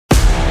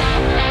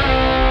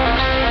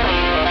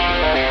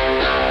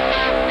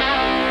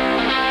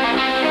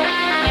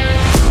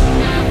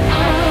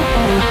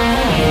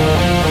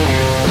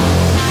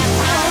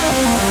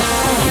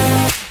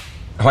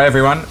Hi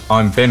everyone,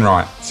 I'm Ben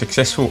Wright,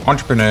 successful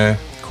entrepreneur,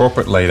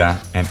 corporate leader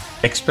and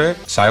expert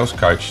sales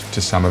coach to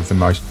some of the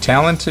most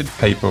talented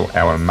people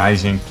our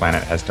amazing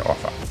planet has to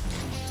offer.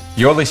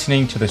 You're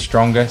listening to the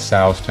Stronger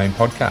Sales Team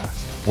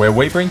podcast, where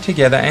we bring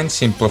together and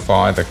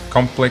simplify the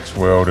complex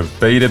world of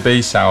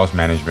B2B sales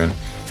management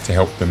to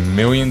help the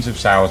millions of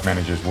sales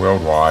managers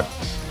worldwide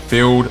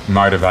build,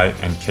 motivate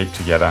and keep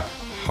together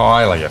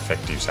highly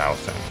effective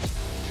sales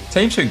teams.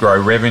 Teams who grow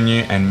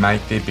revenue and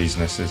make their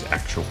businesses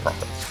actual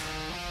profits.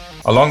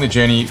 Along the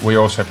journey, we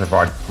also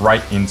provide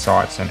great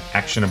insights and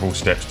actionable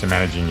steps to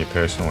managing your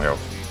personal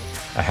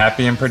health. A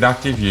happy and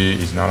productive you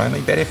is not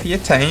only better for your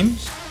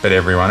teams, but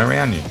everyone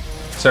around you.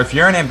 So if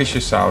you're an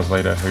ambitious sales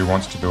leader who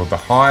wants to build the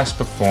highest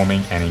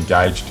performing and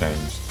engaged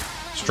teams,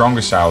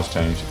 Stronger Sales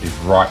Teams is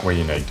right where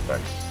you need to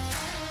be.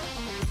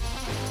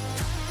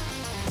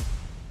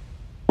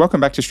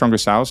 Welcome back to Stronger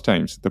Sales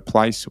Teams, the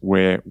place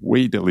where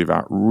we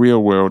deliver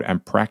real-world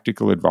and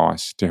practical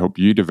advice to help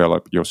you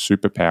develop your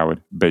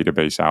superpowered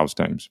B2B sales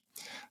teams.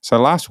 So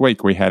last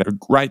week we had a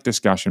great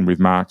discussion with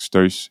Mark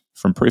Stouse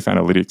from Proof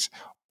Analytics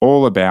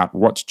all about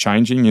what's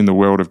changing in the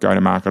world of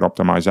go-to-market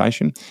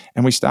optimization,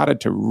 and we started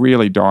to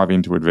really dive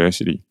into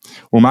adversity.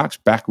 Well, Mark's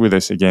back with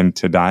us again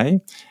today,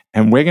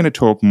 and we're going to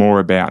talk more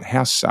about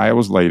how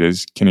sales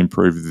leaders can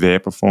improve their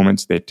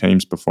performance, their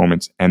team's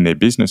performance, and their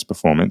business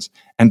performance,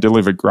 and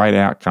deliver great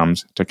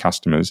outcomes to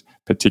customers,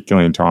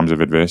 particularly in times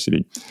of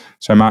adversity.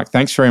 So, Mark,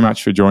 thanks very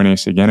much for joining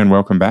us again, and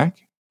welcome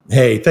back.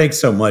 Hey, thanks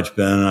so much,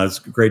 Ben. It's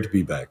great to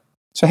be back.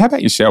 So how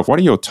about yourself? What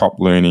are your top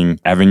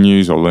learning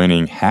avenues or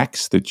learning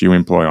hacks that you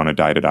employ on a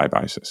day-to-day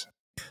basis?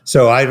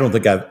 So I don't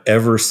think I've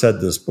ever said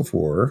this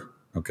before,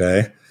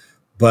 okay?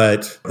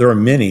 But there are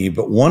many,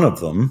 but one of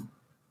them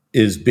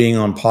is being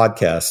on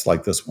podcasts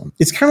like this one.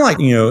 It's kind of like,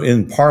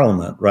 in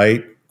Parliament,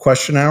 right?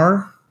 Question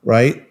hour,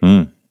 right?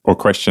 Or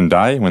question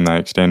day when they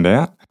extend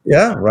out.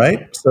 Yeah,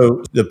 right.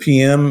 So the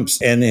PM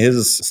and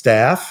his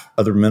staff,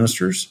 other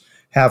ministers,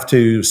 have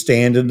to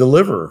stand and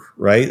deliver,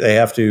 right? They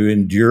have to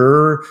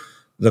endure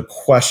the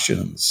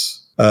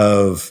questions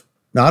of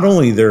not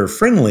only their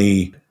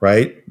friendly,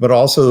 right, but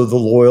also the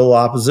loyal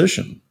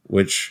opposition,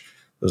 which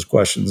those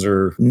questions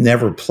are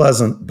never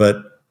pleasant,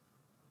 but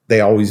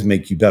they always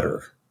make you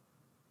better.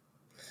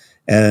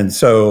 And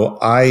so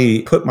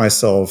I put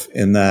myself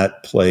in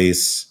that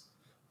place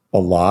a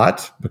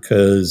lot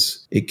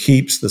because it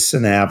keeps the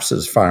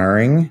synapses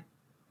firing,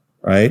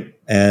 right?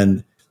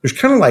 And there's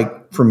kind of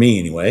like, for me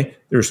anyway,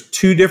 there's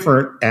two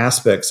different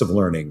aspects of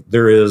learning.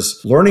 There is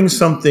learning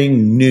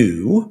something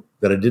new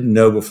that I didn't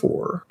know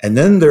before. And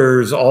then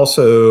there's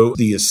also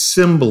the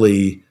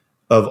assembly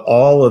of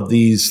all of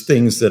these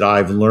things that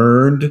I've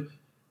learned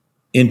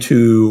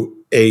into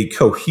a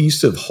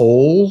cohesive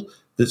whole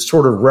that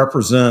sort of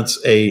represents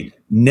a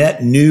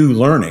net new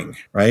learning,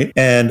 right?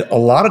 And a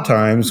lot of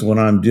times when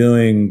I'm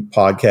doing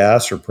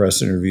podcasts or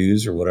press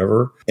interviews or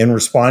whatever, and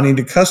responding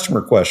to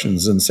customer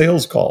questions and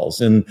sales calls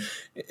and,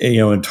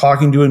 and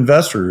talking to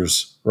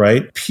investors,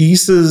 right?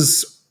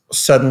 Pieces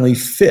suddenly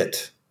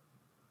fit.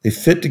 They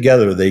fit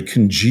together. They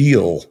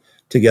congeal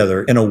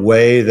together in a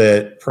way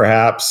that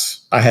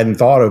perhaps I hadn't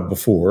thought of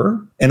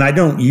before. And I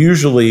don't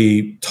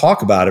usually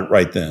talk about it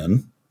right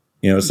then.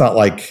 It's not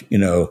like,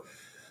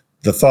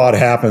 the thought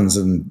happens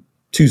and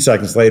 2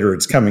 seconds later,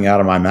 it's coming out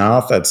of my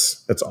mouth.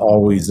 That's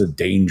always a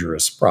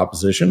dangerous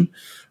proposition,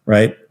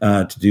 right?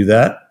 To do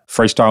that.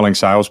 Freestyling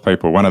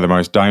salespeople, one of the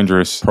most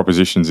dangerous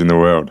propositions in the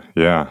world.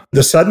 Yeah.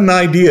 The sudden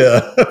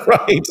idea,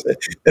 right?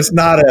 It's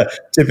not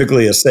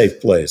typically a safe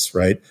place,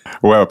 right?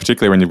 Well,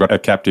 particularly when you've got a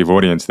captive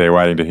audience there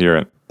waiting to hear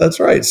it. That's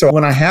right. So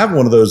when I have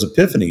one of those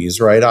epiphanies,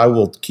 right, I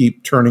will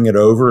keep turning it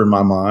over in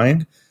my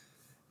mind.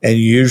 And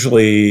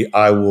usually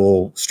I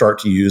will start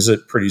to use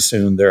it pretty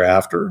soon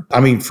thereafter. I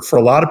mean, for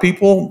a lot of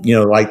people,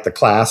 like the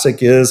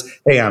classic is,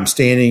 hey, I'm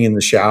standing in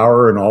the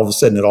shower and all of a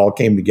sudden it all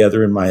came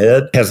together in my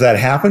head. Has that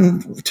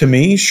happened to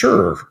me?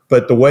 Sure.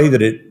 But the way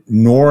that it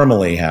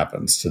normally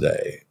happens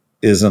today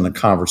is in a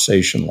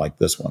conversation like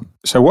this one.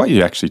 So what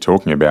you're actually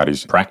talking about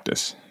is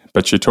practice,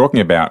 but you're talking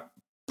about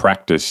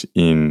practice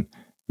in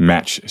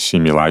match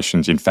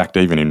simulations, in fact,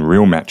 even in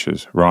real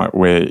matches, right,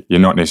 where you're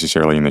not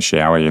necessarily in the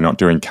shower, you're not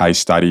doing case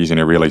studies in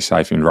a really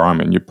safe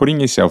environment. You're putting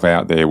yourself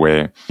out there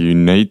where you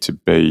need to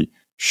be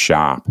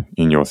sharp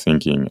in your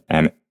thinking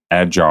and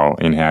agile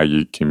in how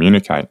you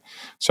communicate.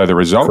 So the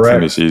result Correct.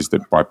 from this is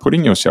that by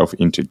putting yourself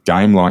into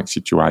game-like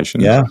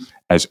situations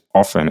as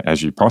often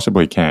as you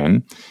possibly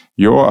can,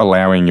 you're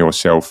allowing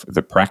yourself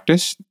the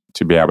practice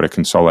to be able to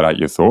consolidate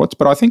your thoughts.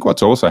 But I think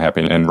what's also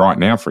happening, and right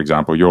now, for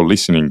example, you're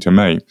listening to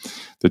me,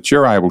 that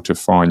you're able to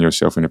find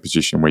yourself in a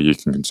position where you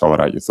can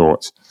consolidate your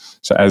thoughts.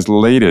 So as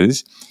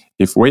leaders,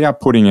 if we are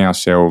putting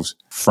ourselves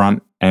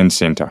front and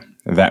center,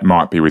 that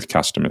might be with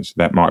customers,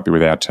 that might be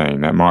with our team,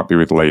 that might be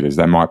with leaders,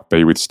 that might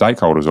be with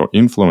stakeholders or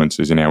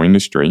influencers in our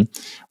industry,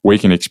 we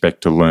can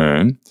expect to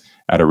learn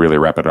at a really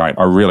rapid rate.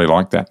 I really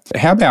like that.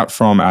 How about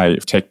from a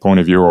tech point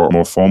of view or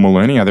more formal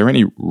learning? Are there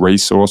any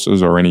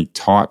resources or any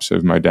types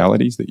of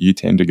modalities that you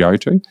tend to go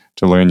to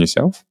learn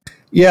yourself?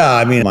 Yeah,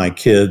 I mean, my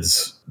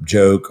kids,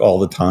 joke all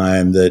the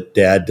time that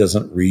dad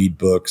doesn't read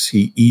books,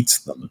 he eats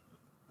them,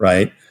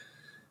 right?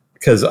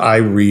 Because I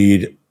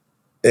read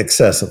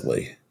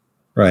excessively,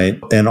 right?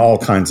 And all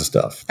kinds of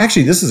stuff.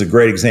 Actually, this is a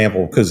great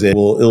example because it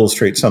will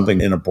illustrate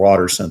something in a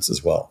broader sense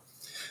as well.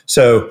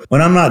 So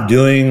when I'm not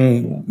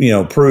doing,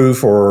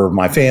 proof or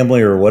my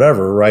family or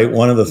whatever, right?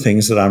 One of the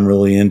things that I'm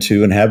really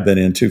into and have been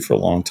into for a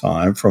long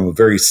time from a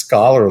very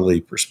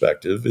scholarly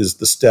perspective is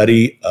the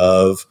study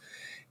of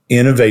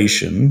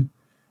innovation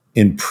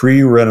in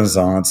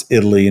pre-Renaissance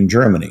Italy and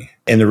Germany.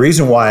 And the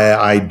reason why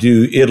I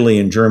do Italy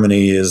and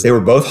Germany is they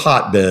were both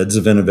hotbeds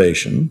of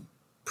innovation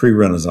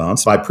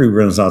pre-Renaissance. By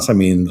pre-Renaissance, I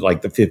mean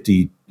like the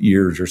 50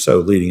 years or so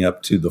leading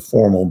up to the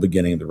formal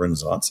beginning of the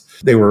Renaissance.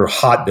 They were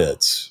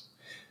hotbeds.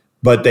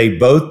 But they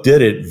both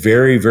did it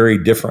very, very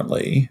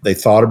differently. They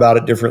thought about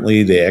it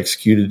differently. They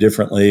executed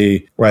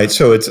differently, right?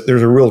 So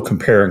there's a real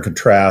compare and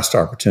contrast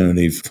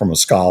opportunity from a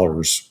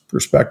scholar's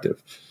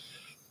perspective.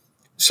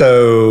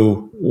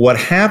 So what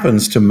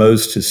happens to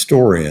most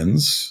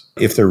historians,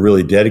 if they're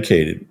really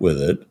dedicated with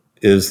it,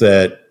 is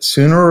that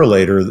sooner or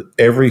later,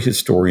 every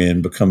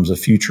historian becomes a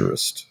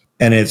futurist.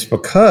 And it's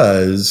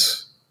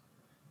because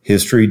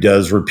history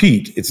does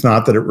repeat. It's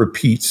not that it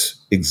repeats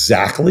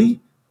exactly,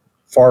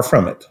 far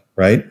from it,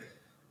 right?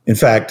 In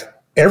fact,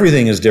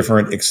 everything is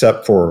different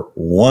except for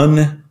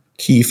one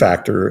key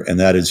factor, and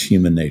that is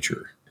human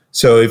nature.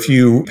 So if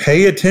you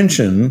pay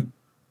attention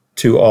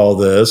to all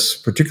this,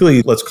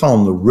 particularly let's call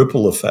them the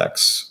ripple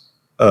effects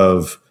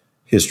of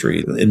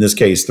history, in this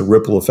case, the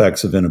ripple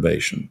effects of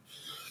innovation,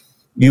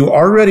 you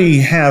already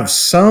have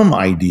some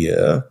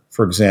idea,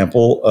 for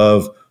example,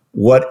 of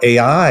what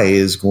AI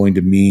is going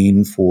to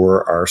mean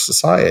for our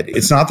society.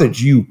 It's not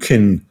that you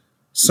can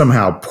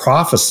somehow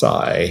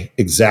prophesy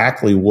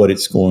exactly what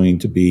it's going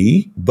to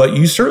be, but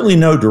you certainly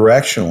know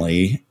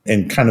directionally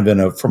and kind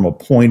of from a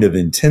point of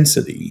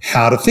intensity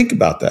how to think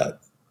about that.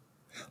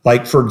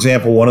 Like, for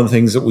example, one of the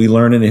things that we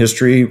learn in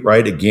history,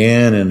 right,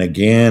 again and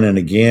again and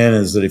again,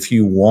 is that if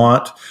you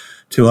want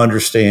to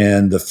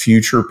understand the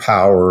future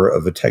power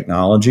of a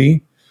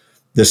technology,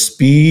 the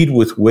speed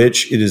with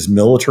which it is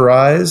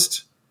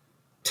militarized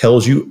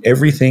tells you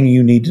everything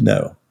you need to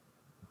know.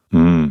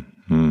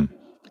 Mm-hmm.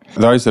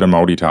 Those that are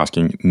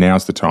multitasking,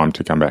 now's the time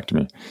to come back to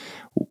me.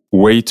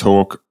 We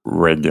talk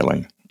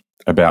regularly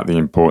about the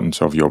importance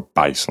of your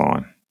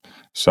baseline.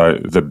 So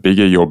the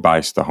bigger your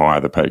base, the higher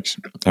the peaks.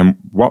 And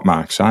what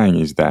Mark's saying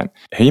is that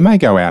he may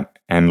go out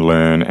and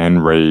learn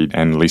and read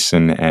and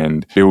listen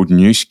and build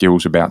new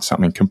skills about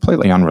something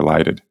completely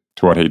unrelated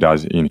to what he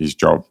does in his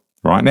job.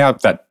 Right now,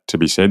 that to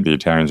be said, the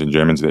Italians and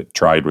Germans, that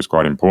trade was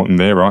quite important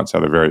there, right? So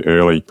they're very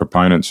early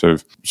proponents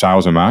of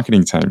sales and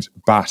marketing teams.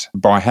 But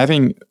by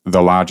having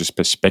the largest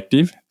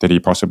perspective that he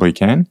possibly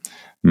can,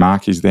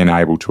 Mark is then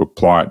able to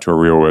apply it to a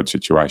real world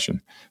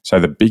situation. So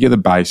the bigger the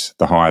base,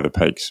 the higher the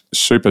peaks.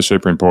 Super,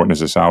 super important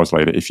as a sales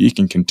leader. If you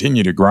can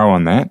continue to grow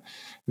on that,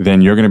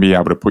 then you're going to be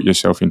able to put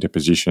yourself into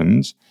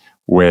positions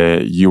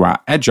where you are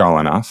agile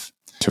enough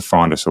to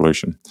find a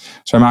solution.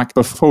 So Mark,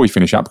 before we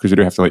finish up, because we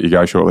do have to let you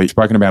go shortly, you've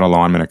spoken about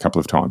alignment a couple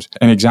of times.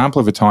 An example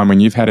of a time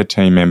when you've had a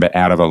team member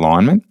out of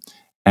alignment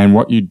and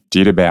what you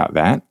did about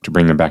that to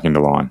bring them back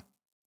into line.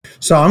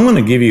 So I'm going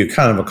to give you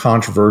kind of a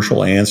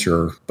controversial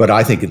answer, but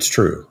I think it's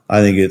true.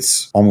 I think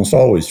it's almost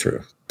always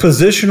true.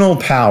 Positional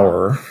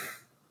power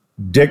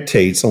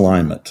dictates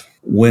alignment.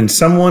 When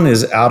someone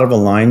is out of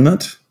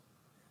alignment,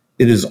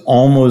 it is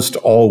almost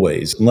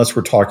always, unless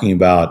we're talking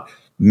about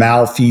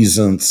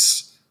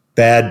malfeasance,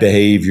 bad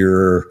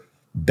behavior,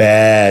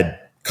 bad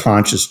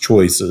conscious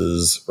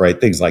choices, right?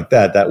 Things like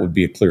that, that would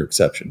be a clear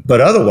exception. But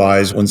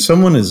otherwise, when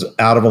someone is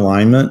out of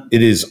alignment,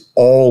 it is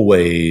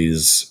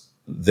always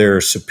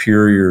their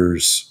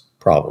superior's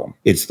problem.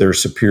 It's their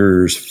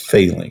superior's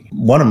failing.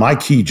 One of my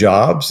key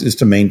jobs is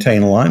to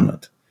maintain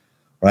alignment,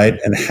 right?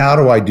 And how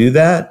do I do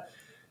that?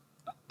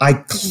 I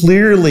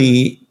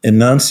clearly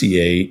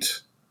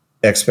enunciate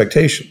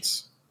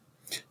expectations.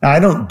 Now, I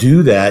don't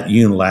do that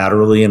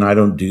unilaterally, and I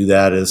don't do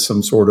that as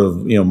some sort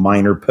of,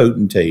 minor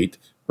potentate,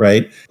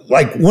 right?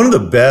 Like one of the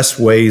best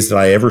ways that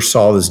I ever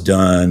saw this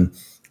done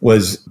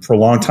was, for a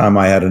long time,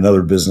 I had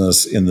another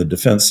business in the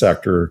defense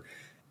sector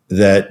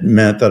that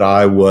meant that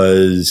I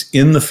was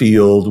in the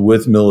field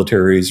with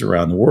militaries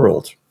around the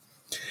world.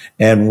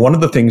 And one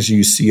of the things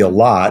you see a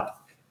lot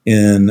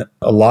in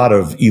a lot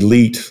of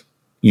elite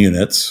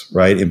units,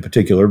 right, in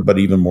particular, but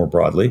even more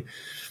broadly,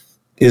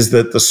 is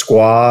that the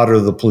squad or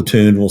the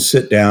platoon will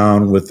sit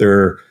down with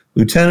their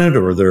lieutenant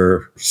or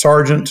their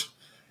sergeant,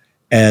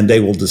 and they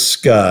will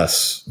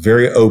discuss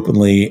very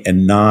openly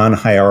and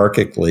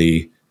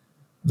non-hierarchically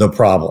the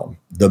problem,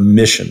 the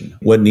mission,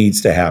 what needs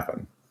to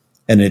happen.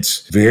 And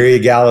it's very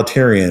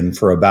egalitarian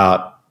for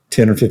about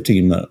 10 or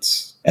 15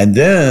 minutes. And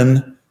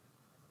then,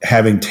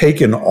 having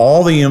taken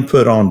all the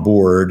input on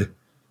board,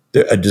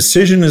 a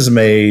decision is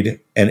made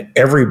and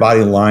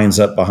everybody lines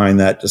up behind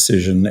that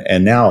decision,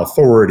 and now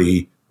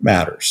authority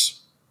matters.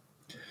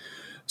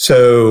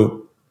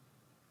 So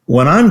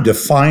when I'm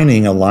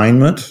defining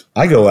alignment,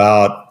 I go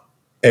out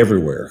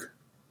everywhere,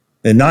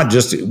 and not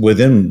just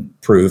within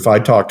Proof. I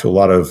talk to a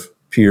lot of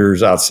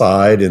peers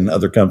outside and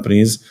other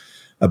companies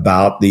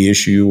about the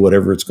issue,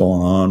 whatever it's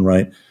going on,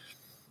 right?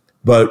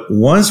 But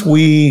once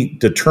we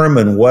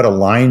determine what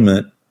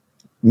alignment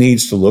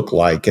needs to look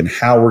like and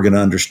how we're going to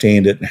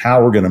understand it and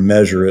how we're going to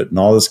measure it and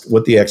all this,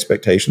 what the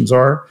expectations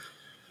are,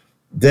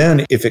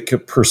 then if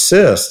it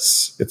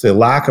persists, if the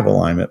lack of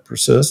alignment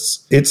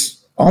persists,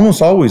 it's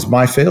almost always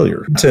my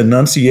failure to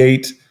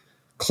enunciate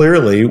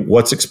clearly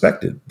what's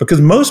expected,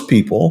 because most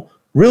people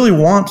really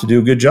want to do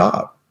a good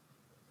job,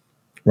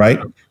 right?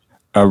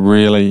 A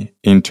really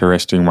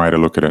interesting way to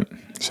look at it.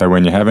 So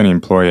when you have an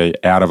employee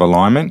out of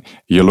alignment,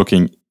 you're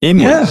looking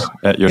inwards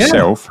at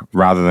yourself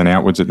rather than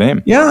outwards at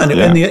them.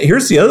 And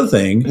here's the other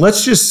thing.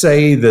 Let's just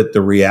say that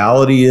the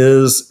reality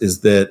is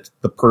that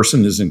the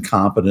person is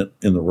incompetent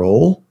in the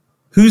role.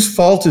 Whose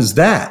fault is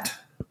that?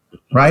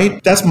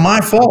 Right? That's my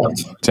fault.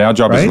 It's our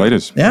job as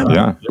leaders.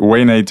 Yeah.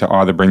 We need to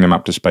either bring them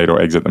up to speed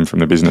or exit them from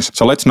the business.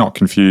 So let's not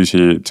confuse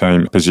here,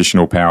 team,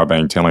 positional power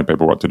being telling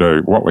people what to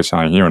do. What we're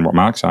saying here and what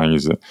Mark's saying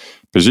is that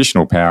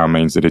positional power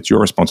means that it's your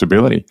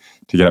responsibility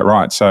to get it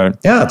right. So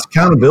it's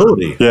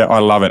accountability. Yeah, I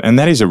love it. And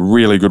that is a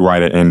really good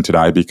way to end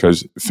today,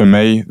 because for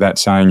me, that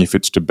saying, if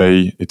it's to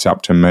be, it's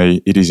up to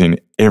me, it is in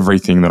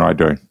everything that I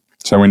do.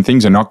 So when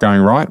things are not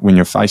going right, when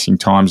you're facing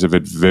times of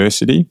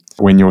adversity,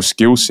 when your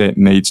skill set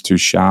needs to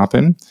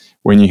sharpen,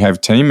 when you have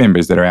team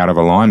members that are out of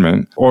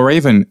alignment, or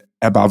even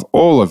above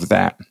all of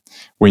that,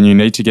 when you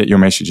need to get your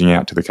messaging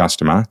out to the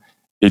customer,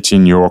 it's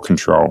in your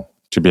control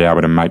to be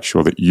able to make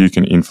sure that you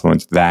can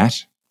influence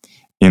that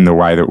in the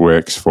way that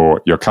works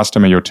for your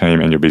customer, your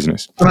team, and your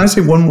business. Can I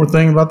say one more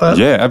thing about that?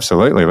 Yeah,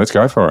 absolutely. Let's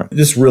go for it.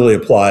 This really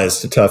applies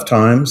to tough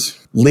times.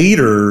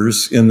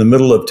 Leaders in the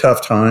middle of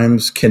tough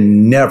times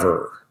can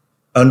never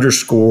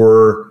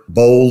underscore,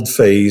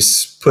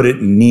 boldface, put it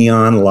in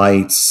neon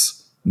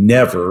lights,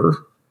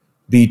 never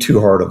be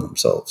too hard on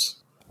themselves.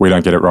 We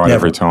don't get it right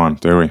every time,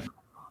 do we?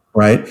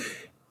 Right?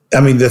 I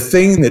mean, the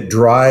thing that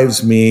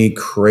drives me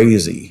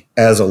crazy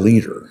as a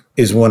leader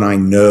is when I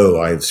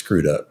know I've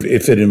screwed up.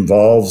 If it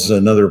involves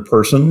another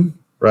person,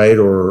 right,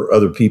 or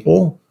other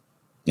people,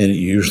 and it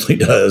usually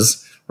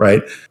does,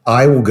 right,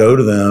 I will go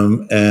to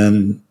them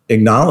and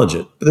acknowledge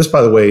it. But this,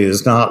 by the way,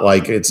 is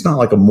it's not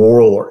like a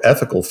moral or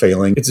ethical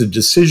failing. It's a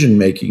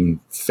decision-making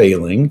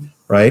failing,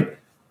 right?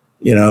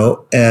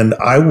 And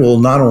I will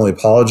not only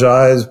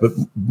apologize, but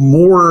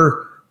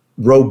more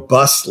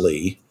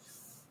robustly,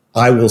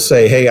 I will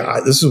say, hey,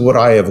 this is what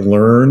I have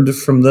learned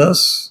from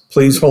this.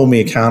 Please hold me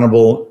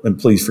accountable and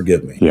please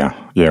forgive me. Yeah,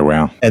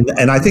 wow.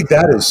 And I think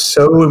that is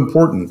so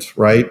important,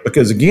 right?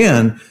 Because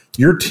again,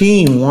 your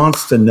team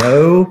wants to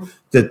know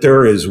that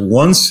there is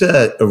one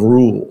set of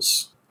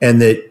rules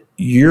and that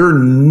you're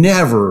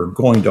never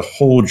going to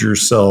hold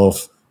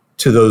yourself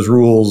to those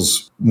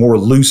rules more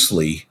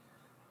loosely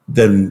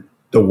than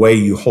the way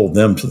you hold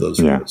them to those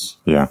rules.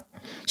 Yeah.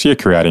 So you're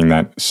creating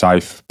that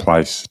safe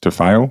place to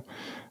fail,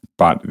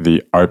 but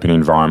the open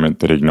environment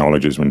that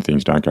acknowledges when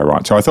things don't go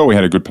right. So I thought we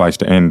had a good place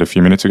to end a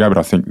few minutes ago, but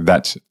I think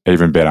that's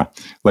even better.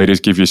 Leaders,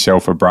 give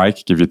yourself a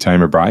break, give your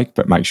team a break,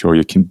 but make sure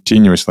you're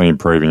continuously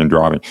improving and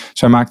driving.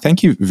 So Mark,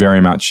 thank you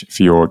very much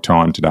for your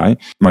time today.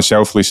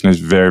 Myself, listeners,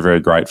 very,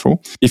 very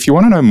grateful. If you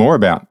want to know more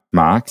about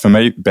Mark, for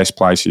me, best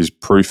place is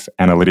Proof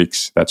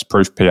Analytics. That's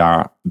Proof,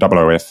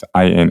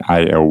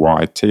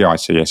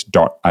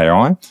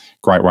 PROOFANALYTICS.ai.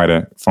 Great way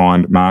to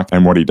find Mark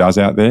and what he does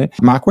out there.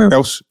 Mark, where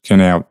else can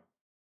our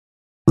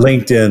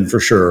LinkedIn for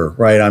sure,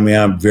 right? I mean,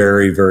 I'm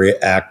very, very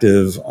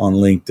active on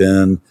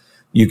LinkedIn.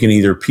 You can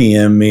either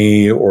PM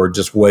me or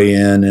just weigh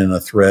in a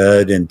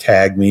thread and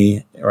tag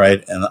me,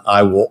 right? And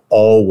I will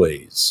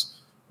always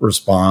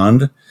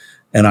respond,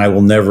 and I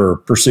will never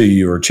pursue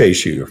you or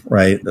chase you,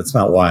 right? That's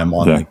not why I'm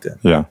on LinkedIn.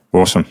 Yeah,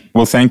 awesome.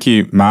 Well, thank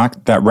you,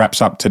 Mark. That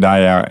wraps up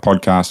today our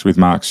podcast with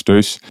Mark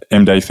Stouse,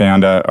 MD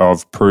founder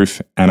of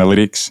Proof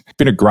Analytics. It's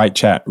been a great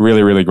chat.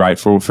 Really, really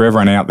grateful. For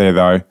everyone out there,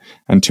 though,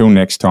 until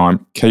next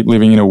time, keep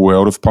living in a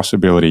world of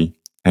possibility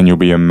and you'll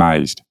be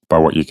amazed by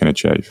what you can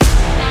achieve.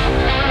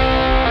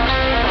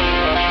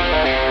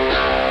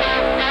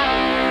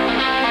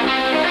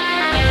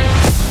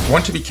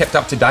 Want to be kept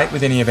up to date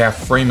with any of our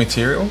free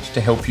materials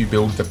to help you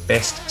build the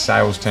best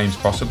sales teams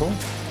possible?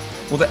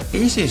 Well, the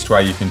easiest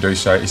way you can do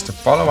so is to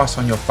follow us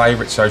on your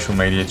favourite social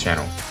media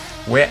channel.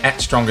 We're at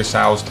Stronger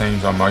Sales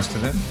Teams on most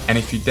of them, and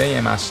if you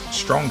DM us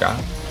Stronger,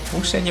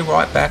 we'll send you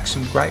right back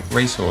some great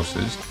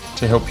resources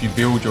to help you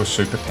build your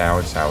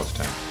superpowered sales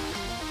team.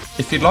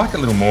 If you'd like a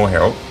little more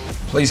help,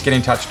 please get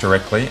in touch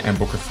directly and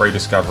book a free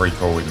discovery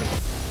call with me.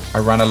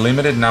 I run a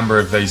limited number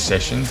of these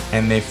sessions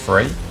and they're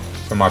free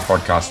for my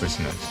podcast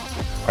listeners.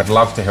 I'd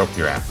love to help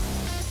you out.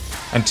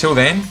 Until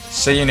then,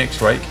 see you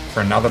next week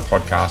for another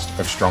podcast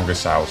of Stronger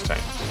Sales Teams.